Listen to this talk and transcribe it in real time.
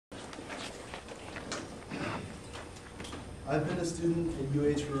I've been a student at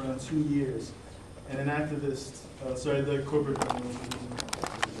UH for around 2 years and an activist, the corporate.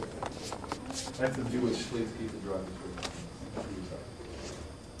 Activist, which please keep the driving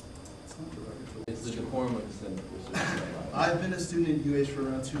It's the decorum of the Senate. I've been a student at UH for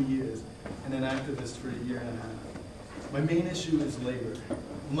around 2 years and an activist for a year and a half. My main issue is labor.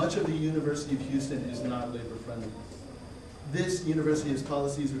 Much of the University of Houston is not labor friendly. This university has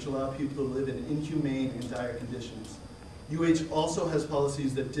policies which allow people to live in inhumane and dire conditions. UH also has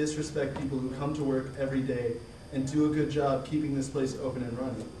policies that disrespect people who come to work every day and do a good job keeping this place open and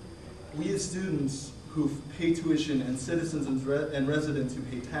running. We as students who pay tuition and citizens and residents who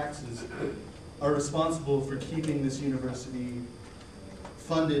pay taxes are responsible for keeping this university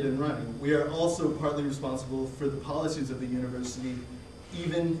funded and running. We are also partly responsible for the policies of the university,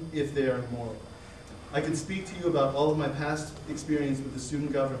 even if they are immoral. I could speak to you about all of my past experience with the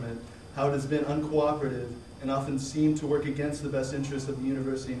student government, how it has been uncooperative and often seemed to work against the best interests of the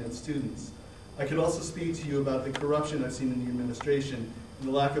university and its students. I could also speak to you about the corruption I've seen in the administration and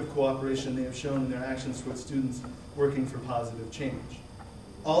the lack of cooperation they have shown in their actions towards students working for positive change.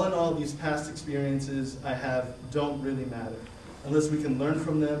 All in all, these past experiences I have don't really matter, unless we can learn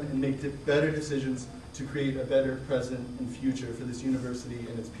from them and make better decisions to create a better present and future for this university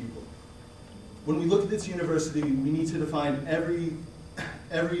and its people. When we look at this university, we need to define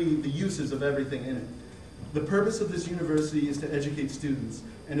the uses of everything in it. The purpose of this university is to educate students,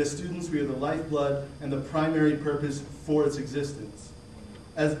 and as students we are the lifeblood and the primary purpose for its existence.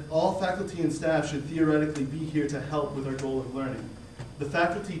 As all faculty and staff should theoretically be here to help with our goal of learning. The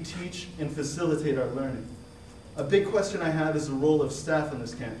faculty teach and facilitate our learning. A big question I have is the role of staff on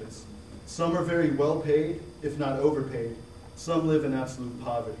this campus. Some are very well paid, if not overpaid. Some live in absolute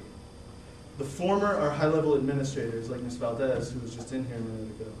poverty. The former are high-level administrators like Ms. Valdez, who was just in here a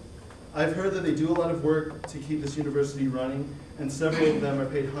minute ago. I've heard that they do a lot of work to keep this university running, and several of them are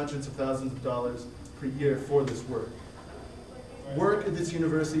paid hundreds of thousands of dollars per year for this work. Work at this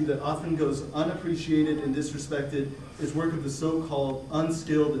university that often goes unappreciated and disrespected is work of the so-called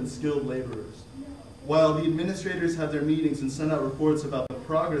unskilled and skilled laborers. While the administrators have their meetings and send out reports about the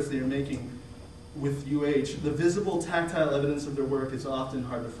progress they are making with UH, the visible, tactile evidence of their work is often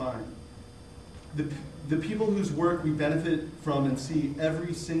hard to find. The people whose work we benefit from and see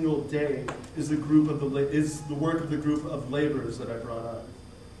every single day is the work of the group of laborers that I brought up.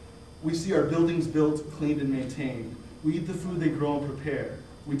 We see our buildings built, cleaned, and maintained. We eat the food they grow and prepare.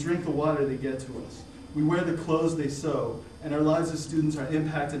 We drink the water they get to us. We wear the clothes they sew, and our lives as students are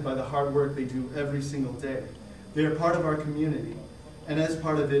impacted by the hard work they do every single day. They are part of our community, and as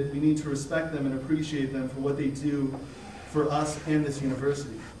part of it, we need to respect them and appreciate them for what they do for us and this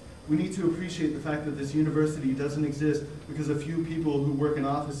university. We need to appreciate the fact that this university doesn't exist because a few people who work in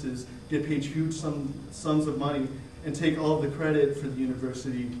offices get paid huge sums of money and take all of the credit for the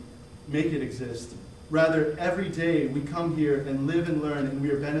university, make it exist. Rather, every day we come here and live and learn, and we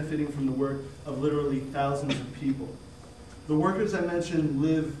are benefiting from the work of literally thousands of people. The workers I mentioned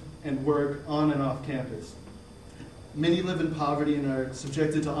live and work on and off campus. Many live in poverty and are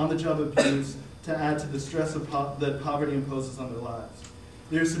subjected to on-the-job abuse to add to the stress that poverty imposes on their lives.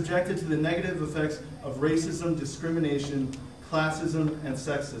 They are subjected to the negative effects of racism, discrimination, classism, and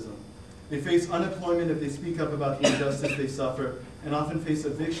sexism. They face unemployment if they speak up about the injustice they suffer, and often face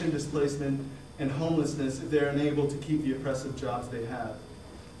eviction, displacement, and homelessness if they are unable to keep the oppressive jobs they have.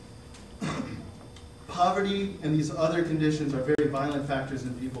 Poverty and these other conditions are very violent factors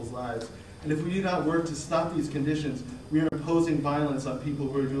in people's lives, and if we do not work to stop these conditions, we are imposing violence on people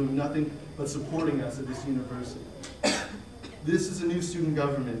who are doing nothing but supporting us at this university. This is a new student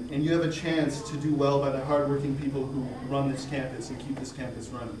government, and you have a chance to do well by the hardworking people who run this campus and keep this campus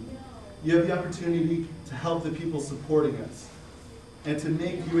running. You have the opportunity to help the people supporting us, and to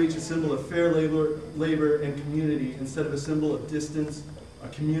make UH a symbol of fair labor and community instead of a symbol of distance, a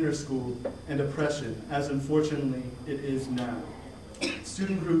commuter school, and oppression, as unfortunately it is now.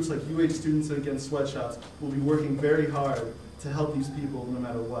 Student groups like UH Students Against Sweatshops will be working very hard to help these people no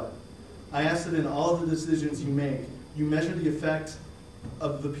matter what. I ask that in all of the decisions you make, you measure the effect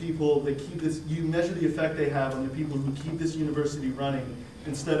of the people that keep this, you measure the effect they have on the people who keep this university running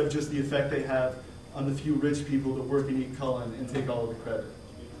instead of just the effect they have on the few rich people that work and eat Cullen and take all of the credit.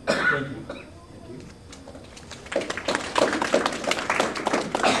 Thank you.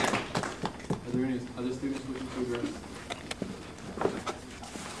 Are there any other students wishing to address?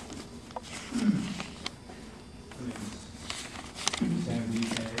 Sam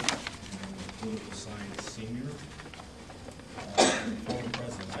BK, political science senior, former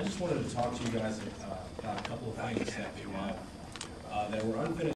president. I just wanted to talk to you guys